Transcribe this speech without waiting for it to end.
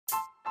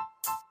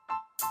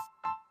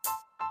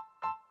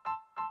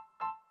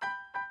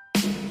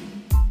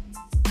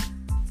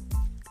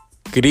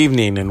Good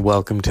evening and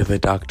welcome to the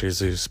Dr.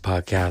 Zeus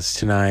podcast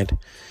tonight.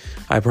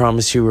 I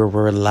promise you a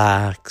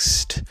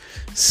relaxed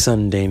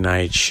Sunday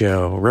night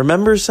show.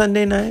 Remember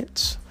Sunday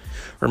nights?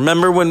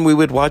 Remember when we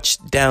would watch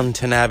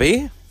Downton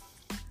Abbey?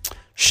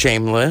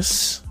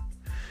 Shameless?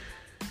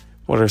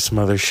 What are some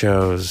other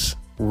shows?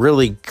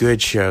 Really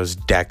good shows.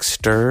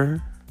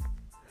 Dexter.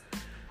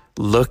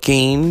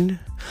 Looking.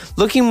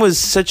 Looking was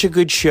such a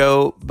good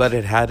show, but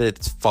it had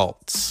its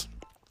faults.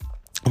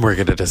 We're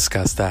going to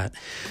discuss that.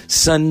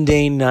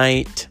 Sunday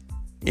night,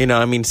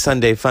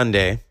 Sunday fun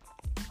day.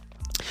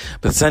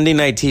 But Sunday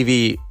night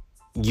TV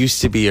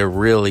used to be a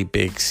really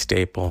big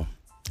staple.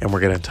 And we're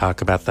going to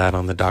talk about that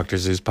on the Dr.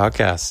 Zeus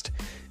podcast.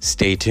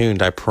 Stay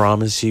tuned. I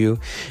promise you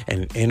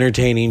an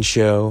entertaining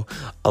show,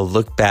 a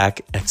look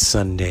back at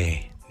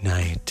Sunday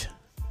night.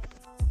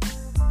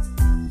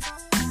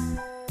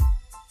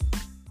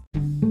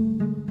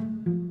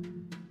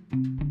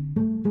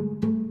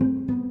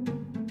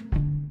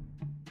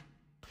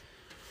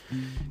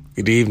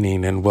 Good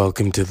evening and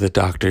welcome to the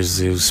Dr.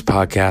 Zeus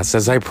podcast.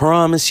 As I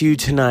promised you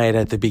tonight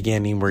at the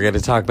beginning, we're going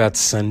to talk about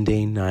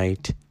Sunday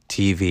night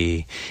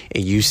TV. It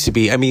used to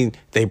be,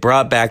 they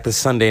brought back the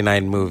Sunday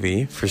night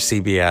movie for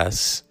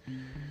CBS.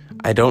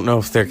 I don't know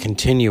if they're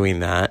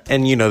continuing that.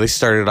 And, they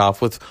started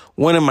off with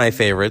one of my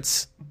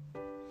favorites,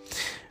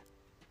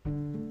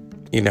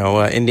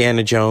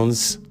 Indiana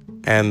Jones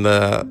and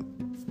the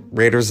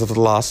Raiders of the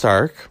Lost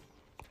Ark.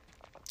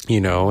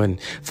 And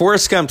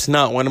Forrest Gump's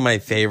not one of my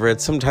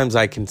favorites. Sometimes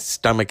I can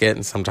stomach it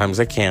and sometimes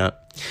I can't.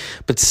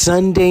 But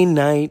Sunday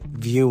night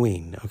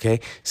viewing, okay?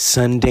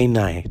 Sunday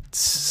night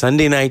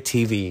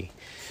TV.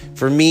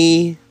 For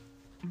me,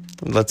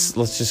 let's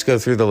just go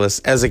through the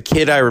list. As a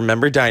kid, I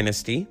remember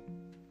Dynasty,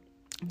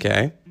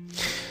 okay?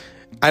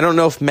 I don't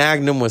know if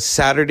Magnum was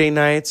Saturday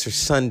nights or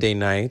Sunday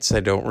nights. I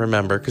don't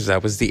remember because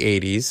that was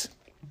the 80s.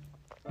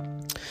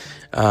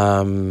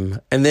 And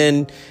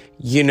then...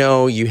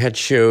 you had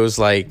shows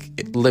like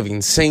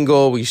Living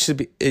Single.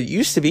 It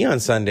used to be on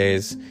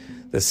Sundays.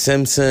 The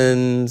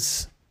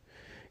Simpsons,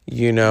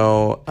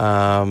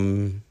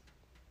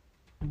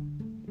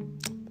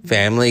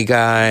 Family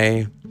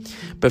Guy.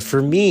 But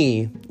for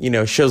me,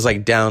 shows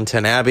like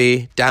Downton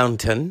Abbey,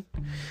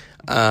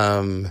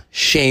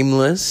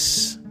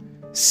 Shameless,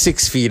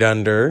 6 Feet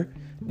Under,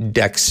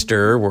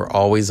 Dexter were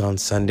always on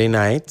Sunday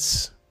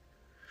nights.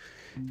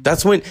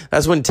 That's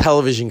when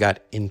television got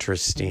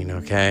interesting,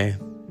 okay?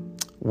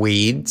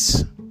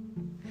 Weeds.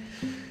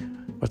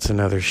 What's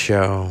another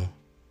show?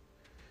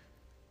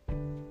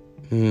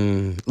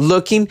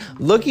 Looking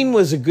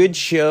was a good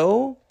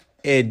show.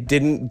 It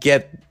didn't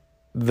get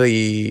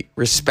the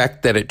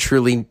respect that it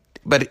truly...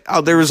 But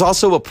there was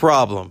also a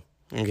problem,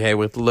 okay,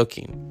 with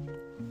Looking.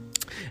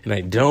 And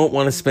I don't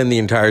want to spend the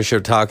entire show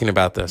talking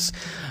about this.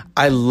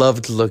 I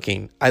loved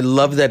Looking. I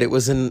loved that it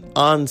was an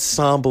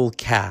ensemble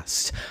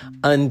cast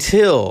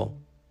until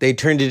they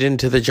turned it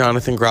into the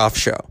Jonathan Groff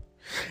show.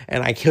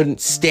 And I couldn't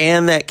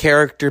stand that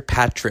character,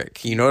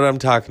 Patrick. You know what I'm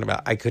talking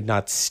about. I could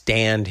not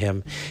stand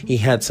him. He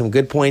had some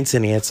good points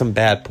and he had some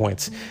bad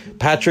points.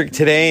 Patrick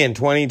today in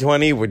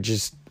 2020 would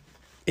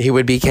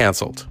be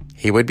canceled.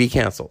 He would be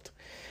canceled.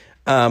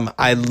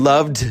 I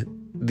loved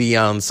the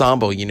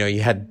ensemble.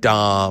 You had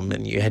Dom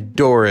and you had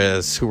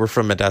Doris, who were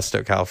from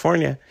Modesto,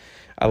 California.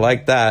 I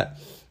like that.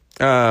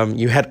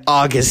 You had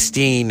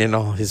Augustine and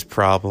all his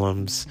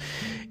problems.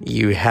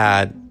 You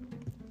had...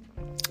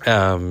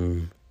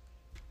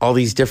 all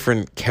these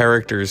different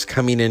characters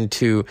coming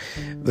into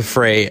the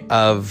fray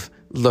of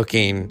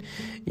Looking.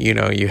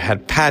 You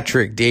had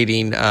Patrick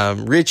dating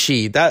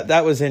Richie.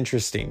 That was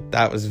interesting.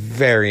 That was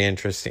very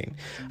interesting.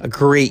 A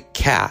great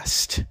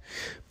cast.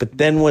 But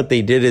then what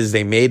they did is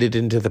they made it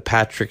into the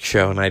Patrick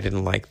show, and I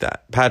didn't like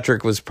that.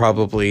 Patrick was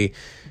probably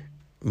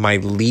my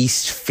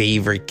least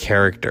favorite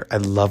character. I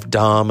loved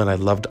Dom and I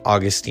loved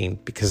Augustine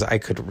because I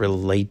could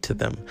relate to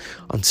them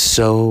on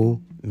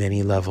so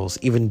many levels.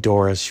 Even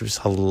Doris, she was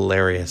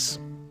hilarious.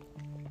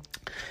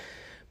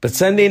 But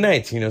Sunday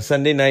nights,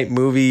 Sunday night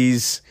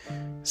movies,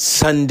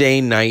 Sunday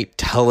night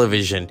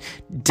television,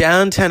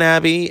 Downton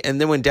Abbey,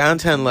 and then when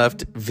Downton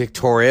left,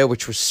 Victoria,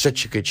 which was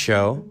such a good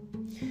show,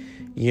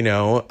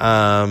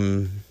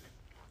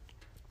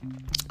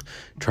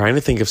 trying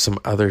to think of some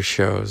other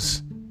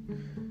shows,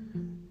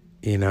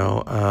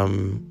 it's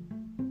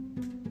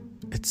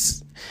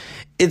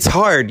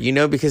hard,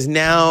 because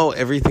now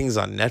everything's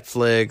on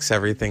Netflix,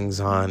 everything's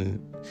on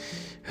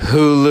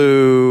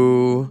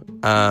Hulu,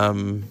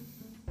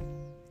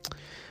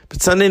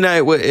 but Sunday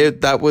night,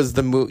 that was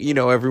the movie,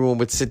 everyone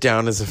would sit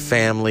down as a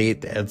family.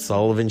 The Ed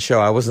Sullivan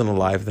Show. I wasn't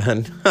alive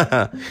then,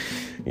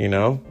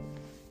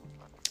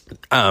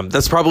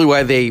 That's probably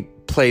why they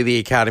play the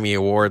Academy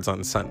Awards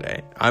on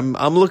Sunday. I'm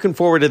looking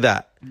forward to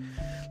that.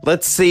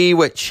 Let's see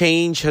what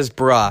change has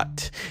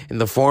brought in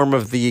the form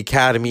of the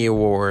Academy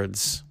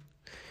Awards.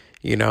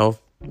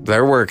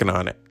 They're working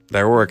on it.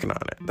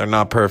 They're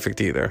not perfect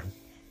either.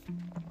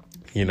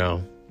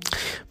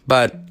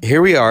 But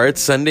here we are. It's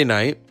Sunday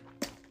night.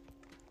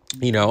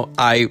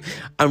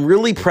 I'm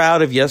really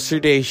proud of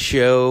yesterday's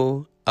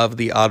show. of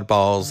the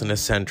oddballs and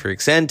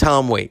eccentrics and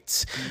Tom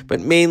Waits, but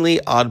mainly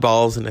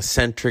oddballs and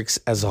eccentrics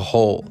as a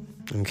whole,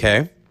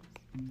 okay?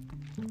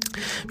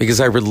 Because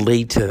I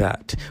relate to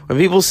that. When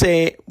people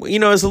say,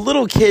 as a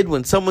little kid,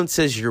 when someone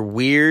says you're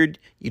weird,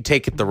 you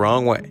take it the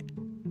wrong way.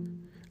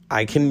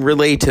 I can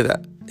relate to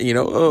that.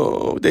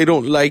 Oh, they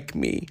don't like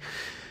me.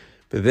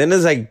 But then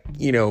as I,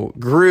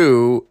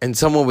 grew and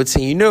someone would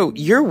say,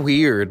 you're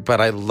weird,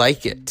 but I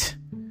like it.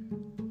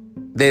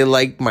 They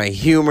liked my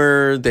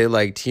humor. They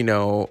liked,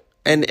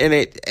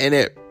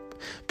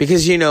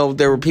 because,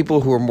 there were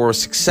people who were more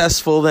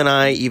successful than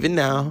I, even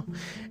now.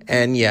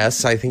 And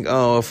yes, I think,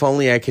 if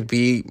only I could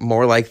be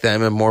more like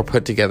them and more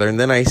put together. And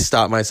then I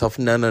stop myself.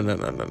 No.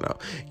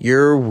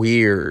 You're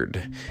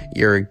weird.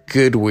 You're a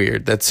good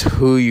weird. That's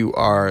who you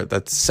are.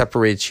 That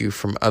separates you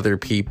from other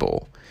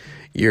people.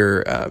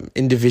 Your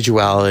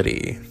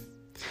individuality.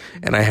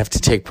 And I have to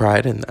take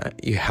pride in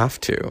that. You have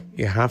to.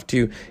 You have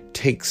to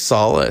take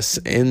solace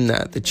in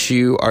that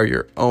you are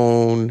your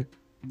own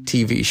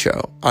TV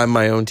show. I'm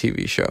my own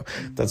TV show.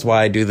 That's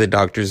why I do the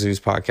Dr.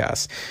 Zeus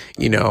podcast.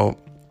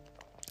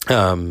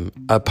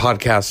 A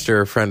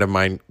podcaster friend of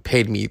mine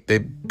paid me the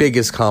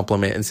biggest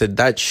compliment and said,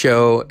 that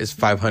show is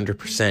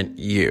 500%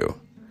 you.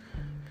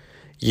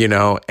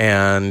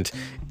 And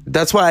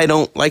that's why I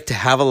don't like to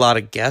have a lot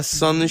of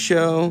guests on the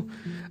show.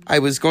 I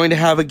was going to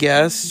have a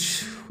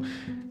guest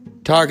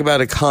talk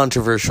about a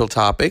controversial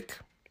topic,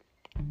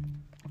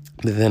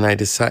 but then I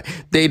decided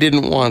they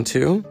didn't want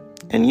to.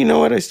 And you know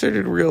what? I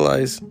started to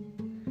realize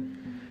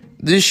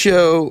this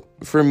show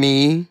for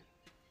me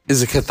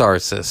is a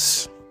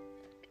catharsis.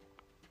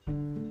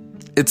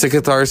 It's a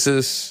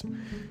catharsis.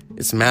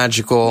 It's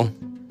magical.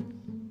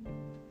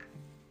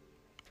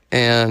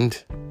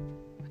 And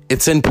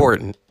it's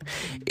important.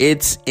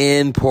 It's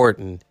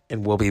important.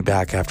 And we'll be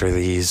back after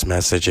these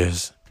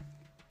messages.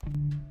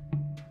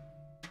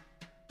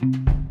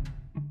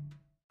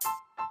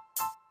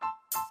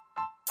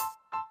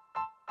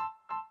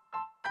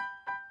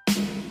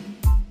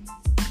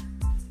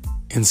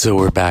 And so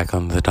we're back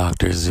on the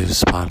Dr.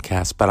 Zeus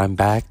podcast, but I'm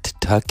back to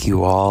tuck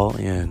you all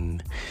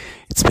in.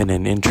 It's been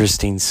an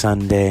interesting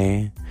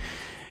Sunday.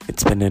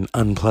 It's been an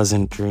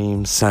unpleasant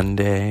dream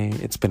Sunday.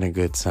 It's been a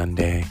good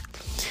Sunday.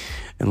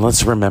 And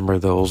let's remember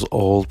those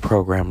old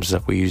programs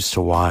that we used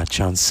to watch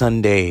on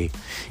Sunday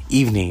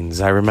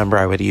evenings. I remember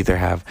I would either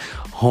have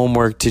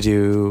homework to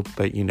do,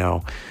 but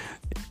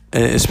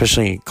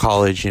especially in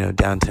college,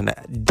 Downton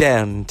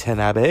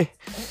Abbey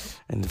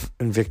and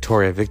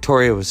Victoria.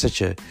 Victoria was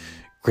such a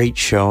great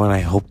show, and I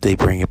hope they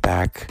bring it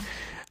back.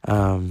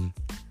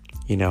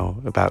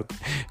 About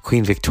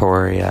Queen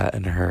Victoria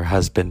and her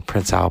husband,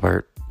 Prince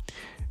Albert.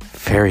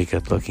 Very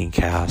good looking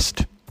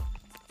cast.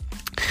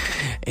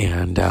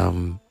 And, I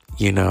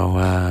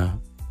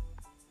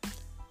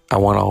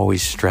want to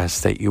always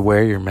stress that you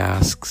wear your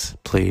masks,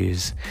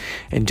 please,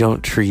 and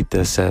don't treat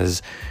this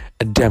as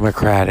a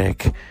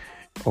Democratic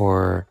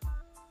or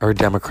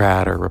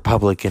Democrat or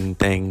Republican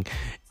thing.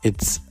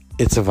 It's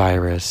a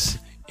virus.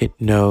 It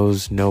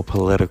knows no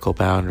political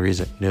boundaries.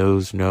 It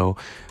knows no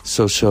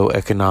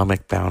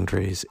socioeconomic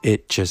boundaries.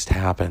 It just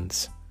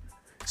happens.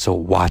 So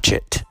watch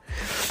it.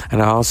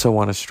 And I also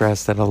want to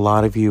stress that a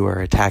lot of you are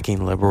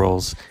attacking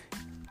liberals.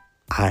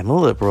 I'm a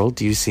liberal.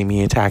 Do you see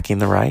me attacking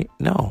the right?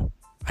 No,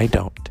 I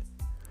don't.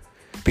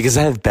 Because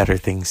I have better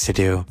things to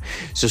do.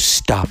 So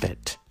stop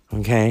it,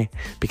 okay?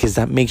 Because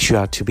that makes you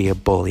out to be a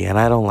bully. And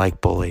I don't like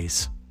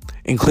bullies,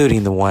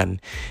 including the one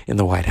in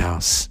the White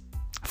House.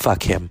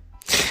 Fuck him.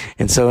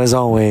 And so, as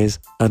always,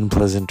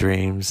 unpleasant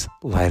dreams,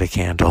 light a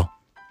candle.